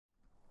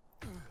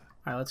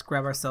Alright, let's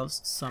grab ourselves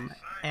some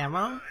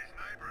ammo.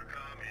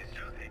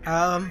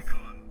 I'll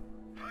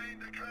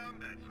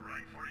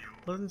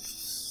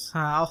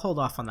hold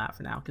off on that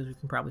for now because we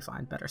can probably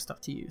find better stuff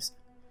to use.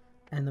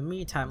 In the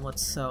meantime,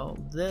 let's sell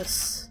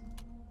this,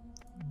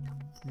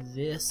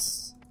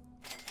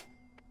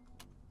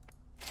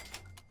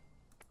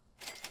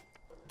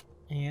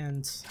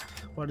 and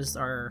what is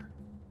our...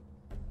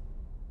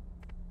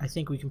 I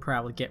think we can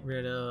probably get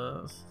rid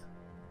of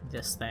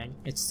this thing.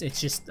 It's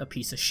just a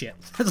piece of shit.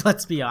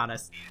 Let's be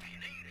honest.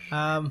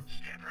 That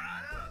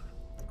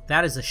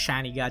is a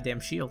shiny goddamn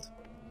shield.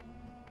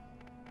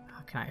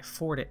 How can I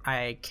afford it?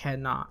 I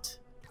cannot.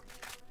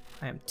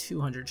 I am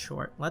 200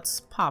 short. Let's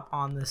pop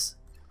on this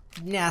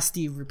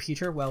nasty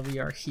repeater while we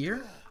are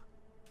here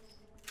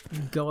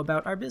and go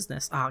about our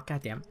business. Ah,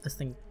 goddamn, this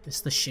thing is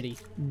the shitty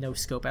no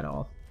scope at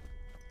all.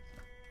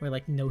 Or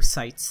like no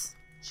sights.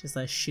 It's just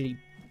a shitty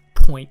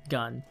point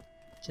gun,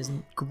 which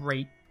isn't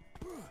great.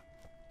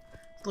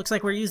 Looks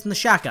like we're using the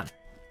shotgun.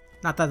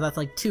 Not that that's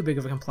like too big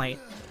of a complaint,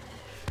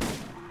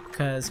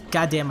 because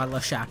goddamn I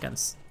love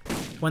shotguns.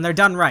 When they're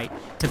done right,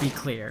 to be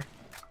clear.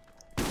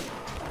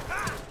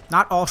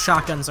 Not all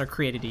shotguns are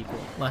created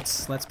equal.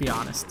 Let's be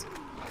honest.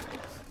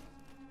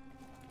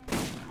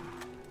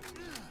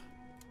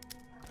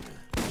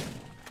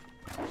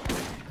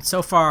 But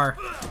so far,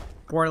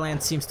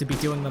 Borderlands seems to be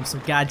doing them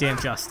some goddamn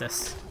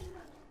justice.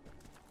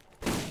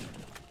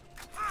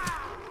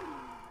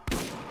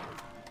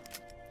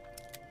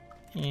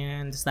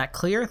 And is that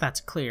clear? That's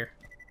clear.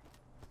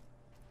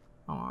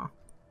 Aw.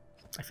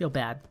 I feel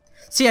bad.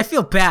 See, I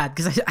feel bad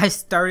because I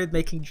started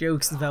making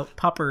jokes about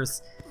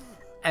puppers,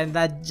 and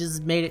that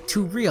just made it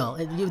too real.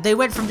 They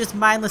went from just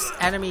mindless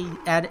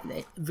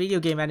video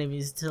game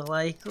enemies to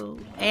like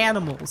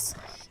animals.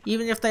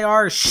 Even if they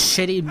are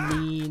shitty,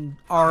 mean,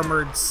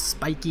 armored,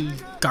 spiky,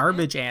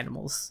 garbage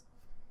animals.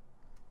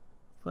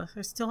 But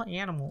they're still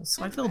animals,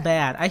 so I feel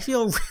bad. I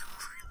feel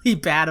really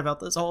bad about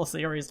this whole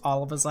series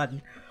all of a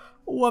sudden.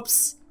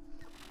 Whoops.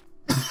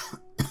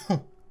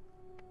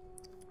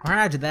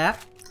 Alright,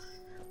 that.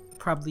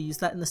 Probably use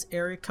that in this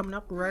area coming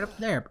up right up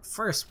there. But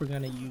first, we're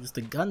gonna use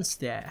the gun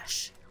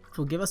stash, which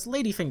will give us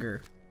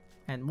Ladyfinger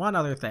and one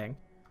other thing.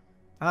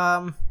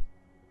 God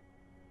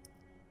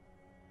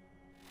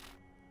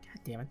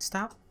damn it!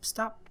 Stop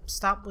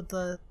with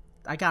the.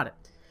 I got it.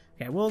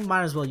 Okay, we'll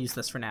might as well use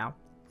this for now.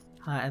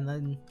 And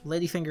then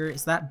Ladyfinger,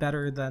 is that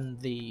better than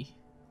the?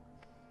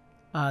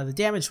 The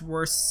damage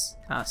worse,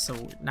 so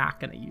we're not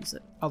gonna use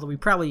it. Although we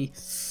probably,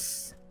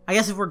 I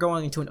guess if we're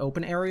going into an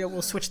open area,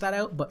 we'll switch that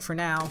out. But for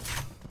now,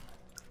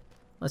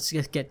 let's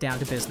just get down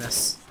to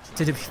business.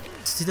 To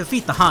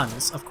defeat the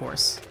Huns, of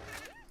course.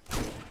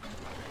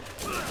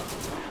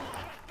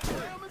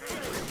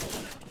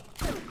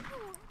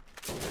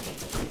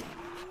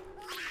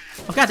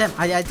 Oh goddamn!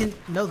 I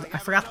didn't know. I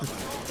forgot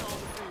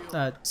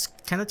the.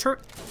 Can the turret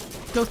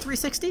go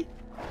 360?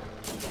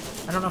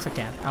 I don't know if it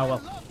can. Oh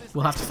well,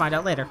 we'll have to find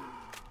out later.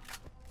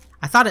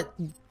 I thought it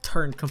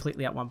turned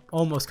completely at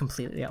almost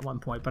completely at one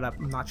point, but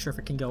I'm not sure if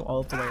it can go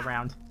all the way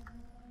around.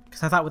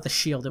 Because I thought with the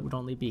shield it would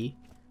only be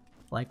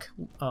like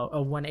a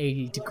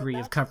 180 degree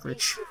of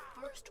coverage.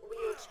 First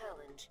real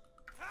challenge.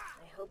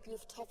 I hope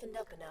you've toughened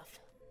up enough.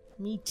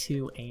 Me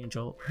too,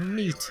 Angel.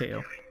 Me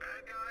too.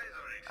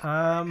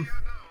 I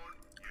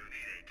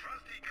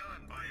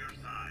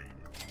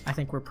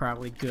think we're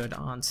probably good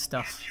on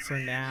stuff for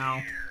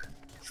now.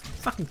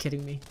 Fucking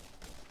kidding me.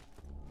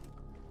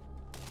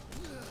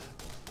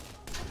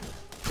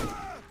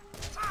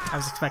 I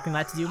was expecting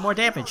that to do more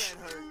damage.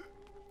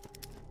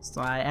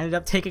 So I ended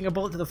up taking a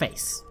bullet to the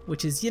face,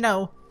 which is, you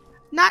know,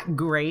 not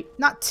great.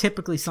 Not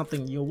typically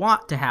something you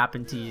want to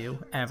happen to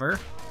you, ever.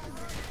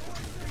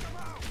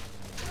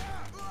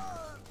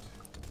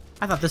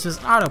 I thought this was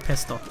an auto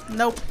pistol.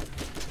 Nope.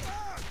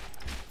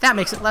 That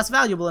makes it less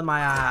valuable in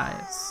my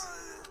eyes.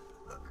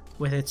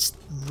 With its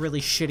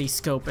really shitty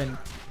scope and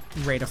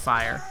rate of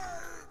fire.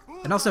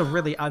 And also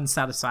really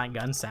unsatisfying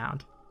gun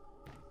sound.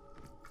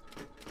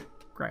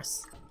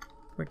 Gross.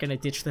 We're gonna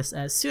ditch this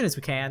as soon as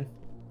we can.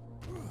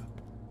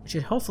 It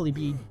should hopefully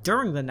be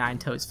during the Nine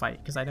Toes fight,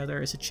 because I know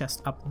there is a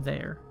chest up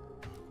there.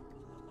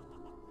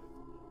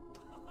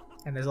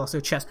 And there's also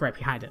a chest right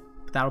behind it.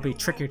 But that'll be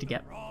trickier to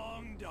get.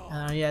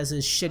 He has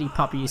his shitty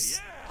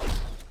puppies.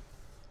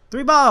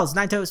 3 balls!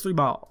 9 toes, 3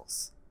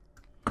 balls.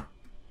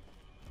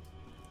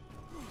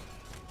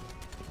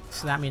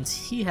 So that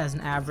means he has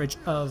an average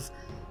of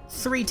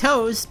 3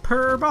 toes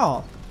per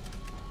ball.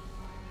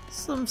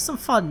 Some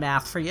fun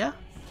math for you.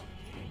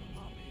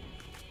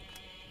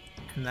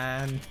 And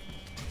then,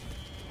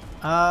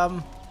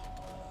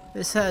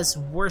 this has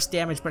worse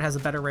damage but has a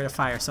better rate of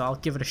fire, so I'll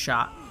give it a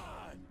shot.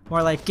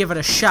 More like give it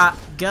a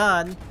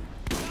shotgun.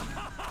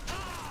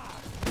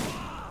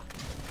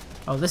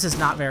 Oh, this is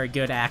not very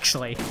good,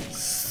 actually.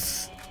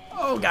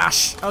 Oh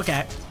gosh.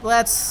 Okay,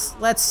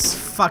 let's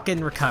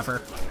fucking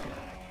recover,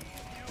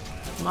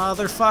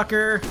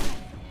 motherfucker.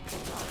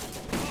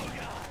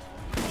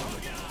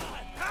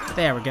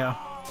 There we go.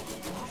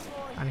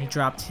 And he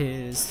dropped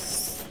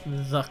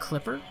the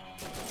clipper.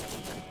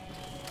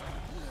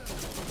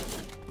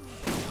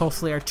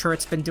 Hopefully our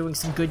turret's been doing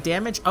some good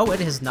damage. Oh, it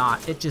has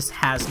not. It just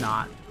has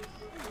not.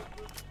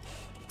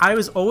 I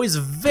was always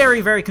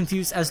very, very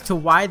confused as to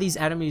why these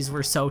enemies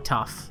were so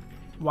tough.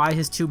 Why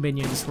his 2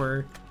 minions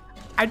were...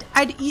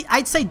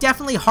 I'd say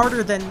definitely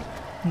harder than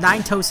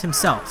Nine Toes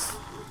himself.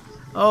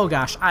 Oh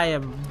gosh, I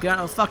am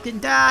gonna fucking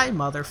die,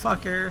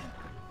 motherfucker.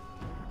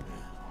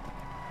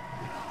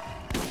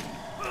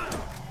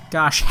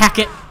 Gosh, heck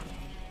it.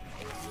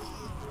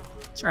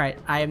 That's right,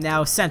 I am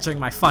now censoring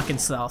my fucking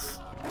self.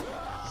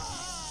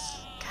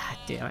 God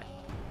damn it.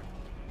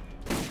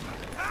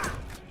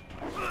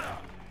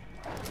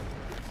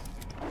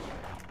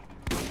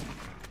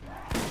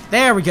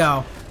 There we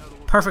go.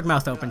 Perfect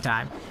mouth open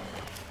time.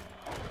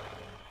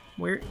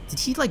 Where did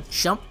he like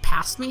jump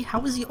past me?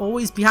 How is he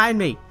always behind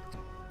me?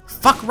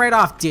 Fuck right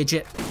off,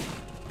 Digit.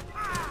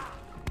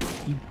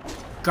 You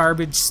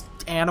garbage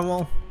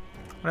animal.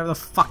 Whatever the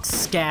fuck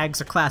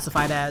skags are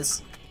classified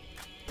as.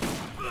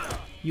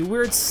 You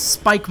weird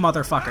spike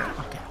motherfucker.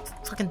 Okay.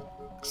 Fucking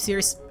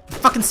serious.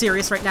 Fucking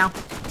serious right now.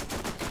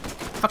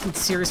 Fucking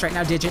serious right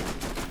now, Digit.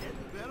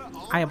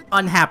 I am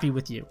unhappy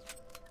with you.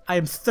 I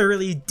am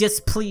thoroughly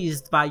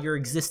displeased by your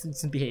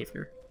existence and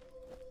behavior.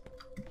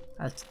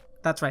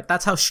 That's right.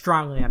 That's how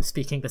strongly I'm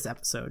speaking this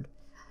episode.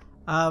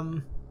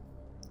 Ooh,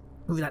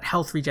 that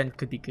health regen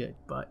could be good,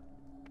 but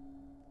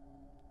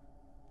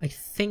I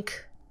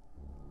think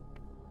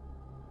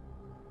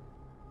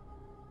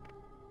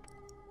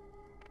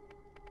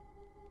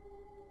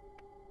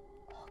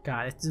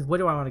God, what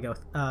do I want to go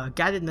with?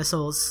 Guided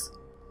missiles,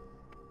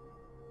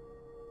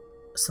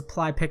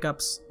 supply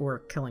pickups, or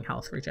killing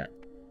health regen.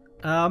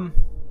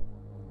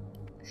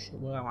 Shit,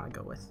 what do I want to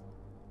go with?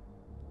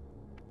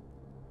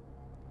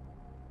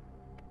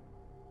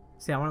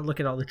 See, I want to look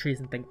at all the trees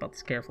and think about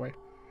this carefully.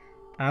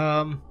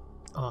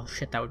 Oh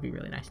shit, that would be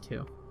really nice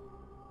too.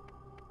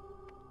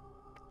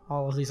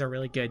 All of these are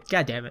really good.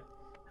 God damn it.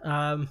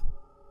 I'm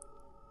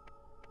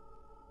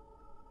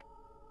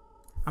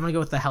gonna go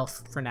with the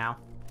health for now.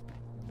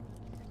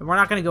 And we're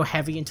not gonna go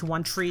heavy into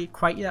one tree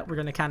quite yet. We're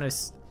gonna kind of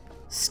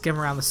skim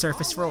around the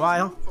surface for a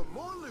while.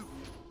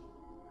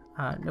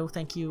 No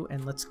thank you,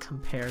 and let's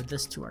compare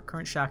this to our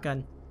current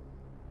shotgun.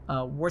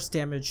 Worse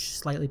damage,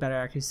 slightly better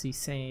accuracy,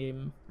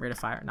 same rate of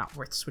fire, not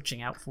worth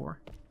switching out for.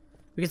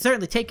 We can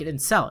certainly take it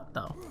and sell it,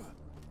 though.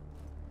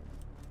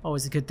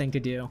 Always a good thing to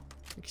do.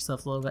 Make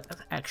yourself a little bit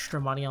of extra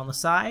money on the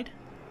side.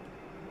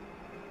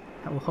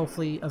 That will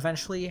hopefully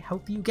eventually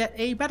help you get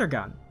a better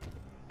gun.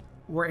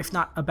 Or if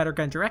not a better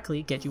gun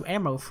directly, get you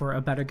ammo for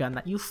a better gun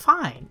that you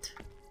find.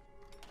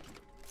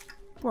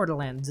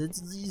 Borderlands,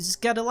 you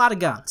just got a lot of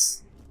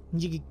guns.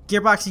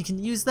 Gearbox, you can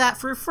use that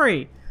for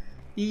free.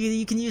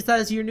 You can use that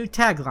as your new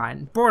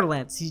tagline.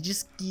 Borderlands, you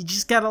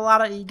just got a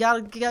lot of you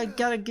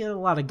gotta get a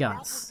lot of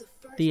guns.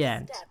 The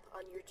end.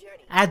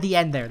 At the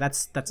end there,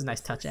 that's a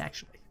nice touch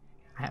actually.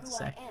 I have to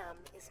say.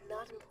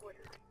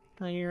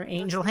 Oh, you're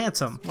Angel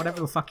Handsome,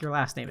 whatever the fuck your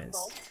last name is.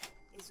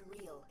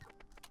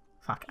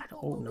 Fuck.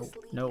 Oh no,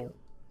 no.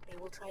 They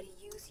will try to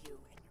use you,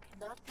 and you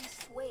cannot be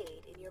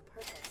swayed in your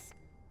purpose.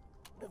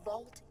 The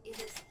vault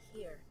is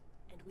here,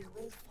 and we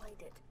will find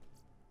it.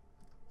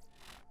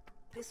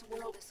 This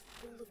world is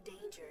full of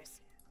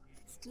dangers.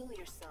 Still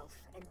yourself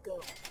and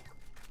go.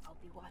 I'll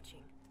be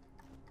watching.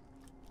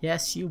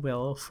 Yes, you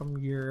will, from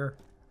your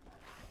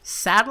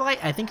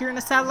satellite. I think you're in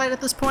a satellite at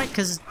this point,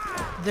 because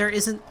there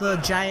isn't the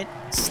giant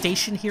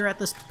station here at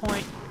this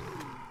point.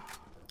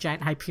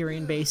 Giant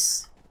Hyperion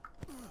base.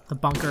 The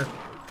bunker.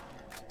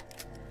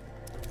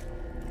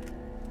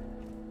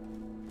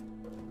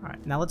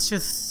 Alright, now let's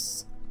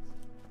just...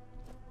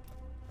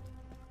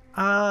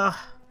 yeah,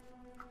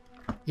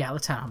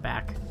 let's head on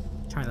back.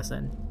 Turn this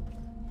in.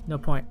 No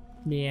point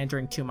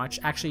meandering too much.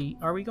 Actually,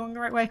 are we going the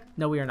right way?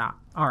 No, we are not.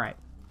 Alright.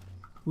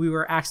 We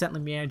were accidentally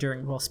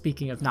meandering while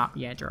speaking of not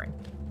meandering.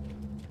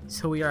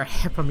 So we are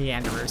HIPAA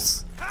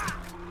meanderers.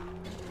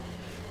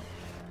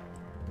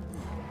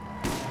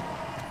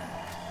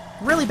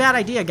 Really bad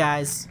idea,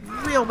 guys.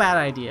 Real bad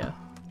idea.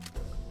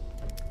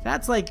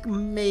 That's like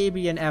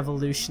maybe an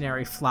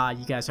evolutionary flaw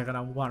you guys are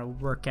gonna want to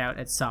work out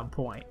at some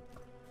point.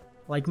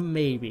 Like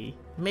maybe.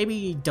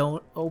 Maybe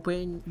don't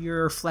open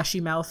your fleshy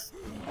mouth,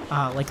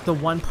 like the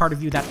one part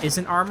of you that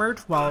isn't armored,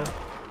 while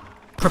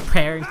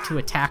preparing to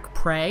attack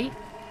prey.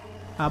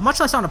 Much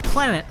less on a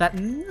planet that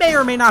may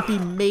or may not be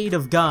made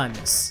of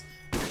guns.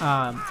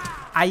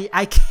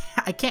 I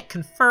can't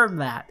confirm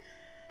that.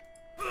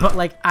 But,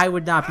 like, I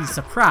would not be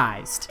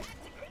surprised.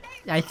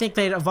 I think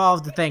they'd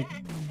evolve to think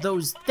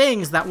those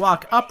things that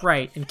walk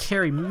upright and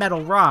carry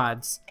metal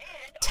rods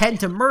tend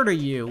to murder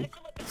you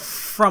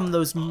from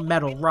those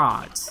metal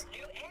rods.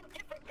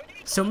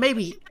 So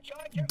maybe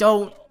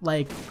don't,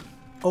 like,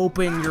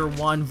 open your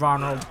one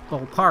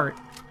vulnerable part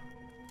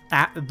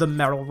at the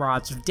metal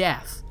rods of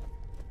death.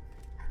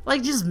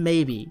 Like, just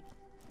maybe.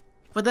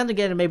 But then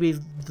again, maybe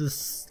the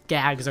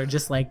skags are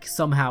just, like,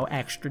 somehow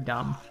extra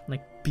dumb.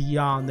 Like,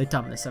 beyond the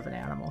dumbness of an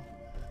animal.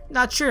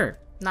 Not sure.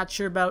 Not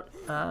sure about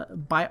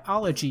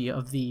biology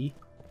of the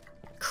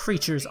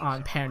creatures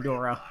on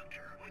Pandora.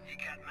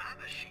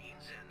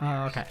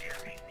 Okay.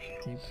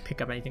 Can you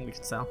pick up anything we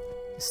can sell?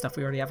 The stuff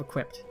we already have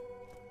equipped.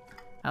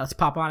 Let's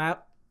pop on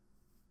out.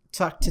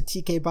 Talk to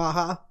TK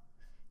Baja.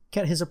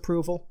 Get his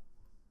approval.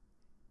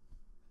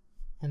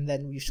 And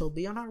then we shall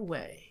be on our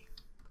way.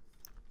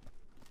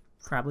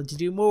 Probably to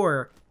do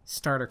more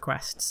starter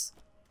quests.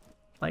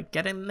 Like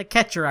getting the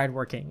catcher ride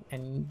working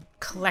and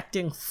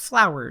collecting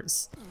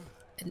flowers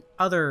and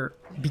other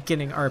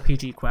beginning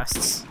RPG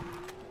quests.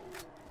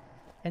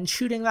 And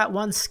shooting that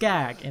one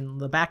skag in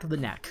the back of the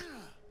neck.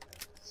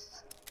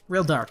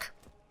 Real dark.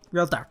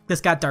 Real dark.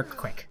 This got dark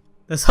quick.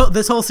 This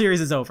whole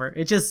series is over.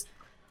 It just...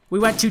 We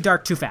went too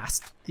dark too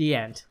fast. The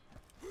end.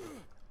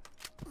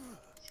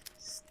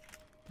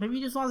 Maybe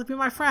he just wants to be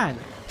my friend.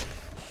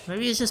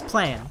 Maybe he's just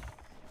playing.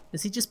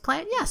 Is he just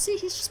playing? Yeah, see,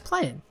 he's just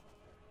playing.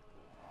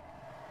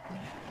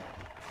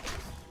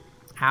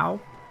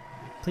 Ow.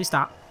 Please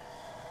stop.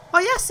 Oh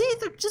yeah, see,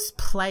 they're just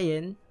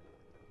playing.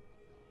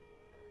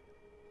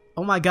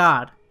 Oh my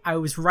god. I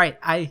was right.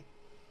 I'm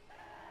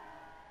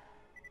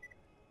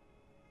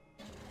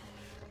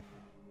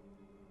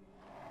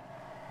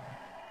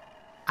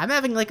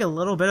having like a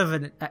little bit of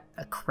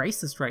a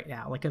crisis right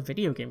now. Like a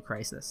video game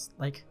crisis.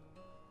 Like...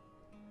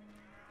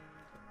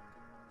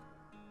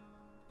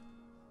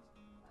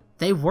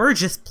 They were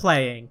just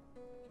playing.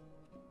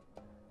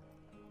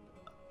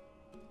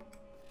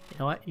 You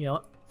know what? You know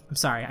what? I'm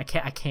sorry. I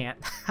can't.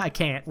 I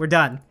can't. We're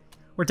done.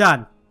 We're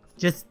done.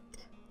 Just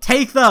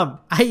take them.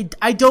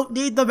 I don't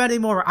need them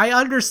anymore. I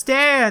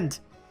understand.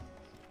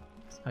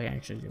 Oh yeah,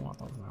 actually, I do want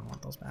those. I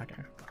want those back.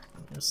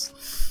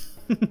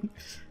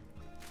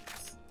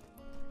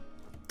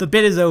 The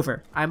bid is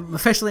over. I'm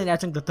officially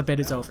announcing that the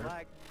bid is over.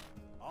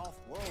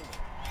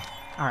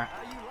 Alright.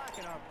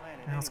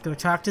 Now let's go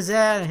talk to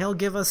Zed, and he'll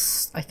give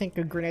us, I think,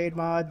 a grenade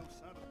mod.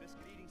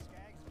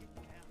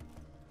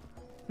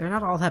 They're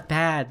not all that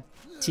bad,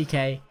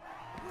 TK.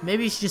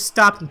 Maybe you should just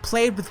stop and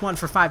played with one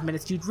for 5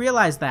 minutes. You'd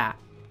realize that.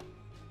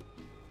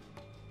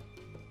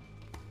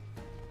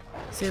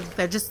 See,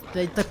 they're just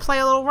they play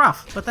a little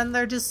rough, but then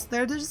they're just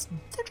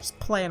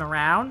playing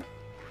around.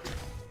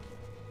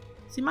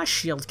 See, my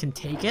shield can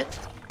take it.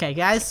 Okay,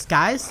 guys.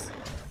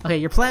 Okay,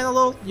 they're playing a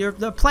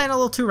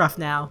little too rough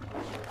now.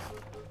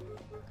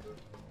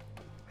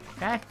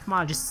 Okay, come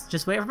on,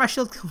 just wait for my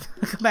shield to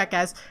come back,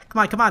 guys.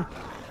 Come on.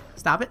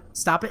 Stop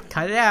it,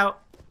 cut it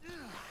out.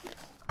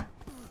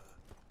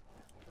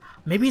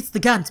 Maybe it's the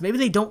guns. Maybe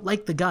they don't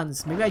like the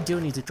guns. Maybe I do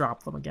need to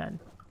drop them again.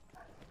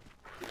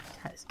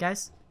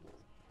 Guys?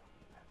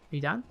 Are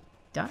you done?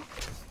 Done?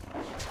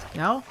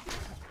 No?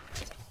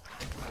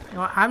 You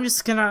know what,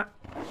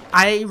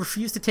 I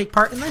refuse to take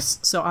part in this,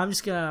 so I'm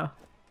just gonna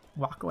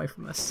walk away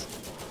from this.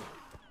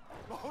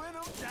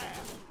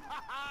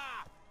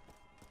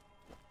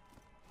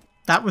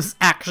 That was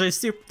actually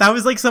that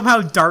was like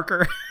somehow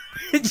darker.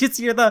 You just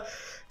hear the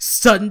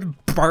sudden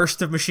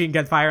burst of machine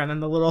gun fire and then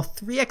the little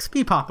 3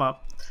 XP pop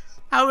up.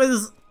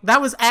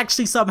 That was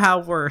actually somehow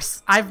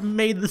worse. I've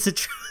made the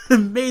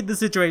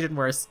situation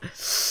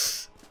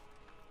worse.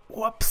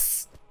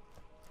 Whoops.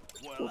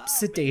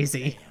 Whoops,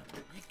 daisy.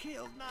 You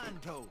killed Nine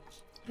Toes.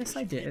 Yes,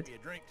 I did. Give you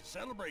a drink to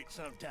celebrate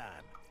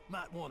sometime.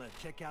 Might want to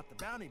check out the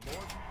bounty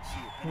board. See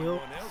if anyone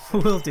else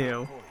Will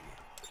do.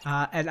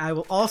 And I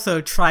will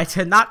also try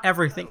to not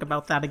ever think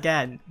about that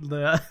again.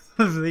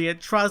 The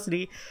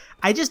atrocity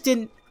I just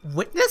didn't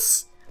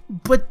witness,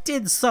 but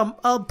did some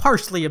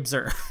partially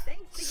observe.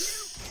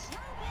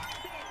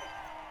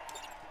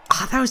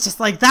 That was just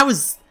like that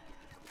was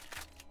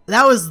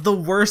the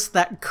worst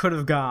that could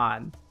have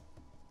gone.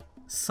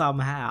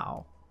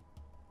 Somehow.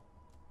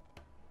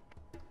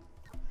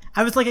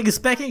 I was like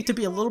expecting it to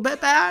be a little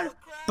bit bad,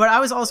 but I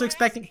was also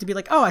expecting it to be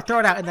like, oh, I throw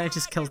it out and then it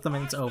just kills them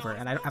and it's over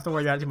and I don't have to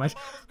worry about it too much.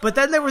 But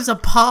then there was a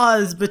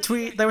pause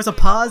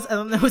and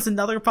then there was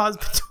another pause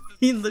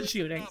between the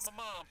shootings.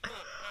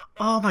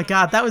 Oh my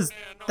god, that was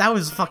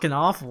fucking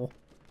awful.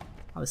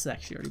 Oh, this is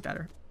actually already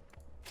better.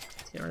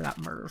 Let's get rid of that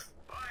Merv.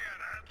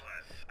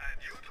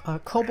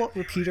 Cobalt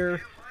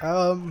repeater.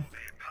 Oh,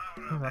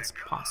 that's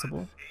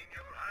possible.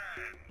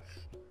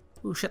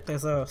 Ooh, shit,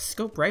 there's a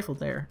scope rifle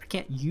there. I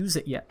can't use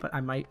it yet, but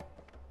I might.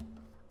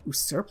 Ooh,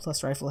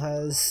 surplus rifle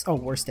has... Oh,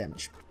 worse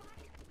damage.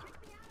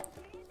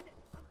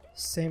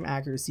 Same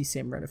accuracy,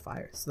 same rate of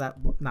fire. So that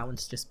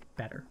one's just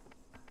better.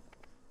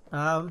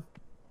 Yeah,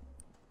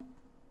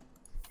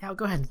 I'll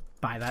go ahead and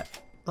buy that.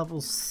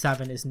 Level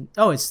 7 isn't...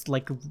 Oh, it's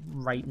like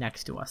right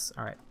next to us.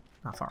 Alright,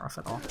 not far off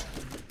at all.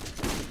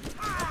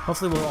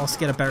 Hopefully we'll also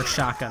get a better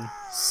shotgun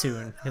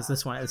soon, because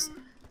this one is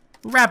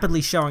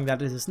rapidly showing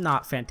that it is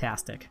not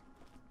fantastic.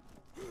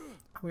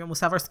 We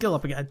almost have our skill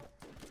up again.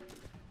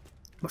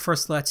 But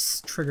first,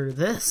 let's trigger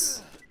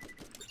this.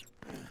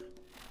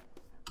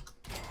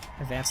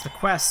 Advance the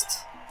quest.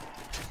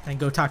 And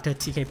go talk to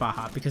TK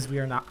Baja, because we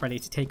are not ready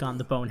to take on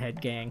the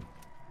Bonehead gang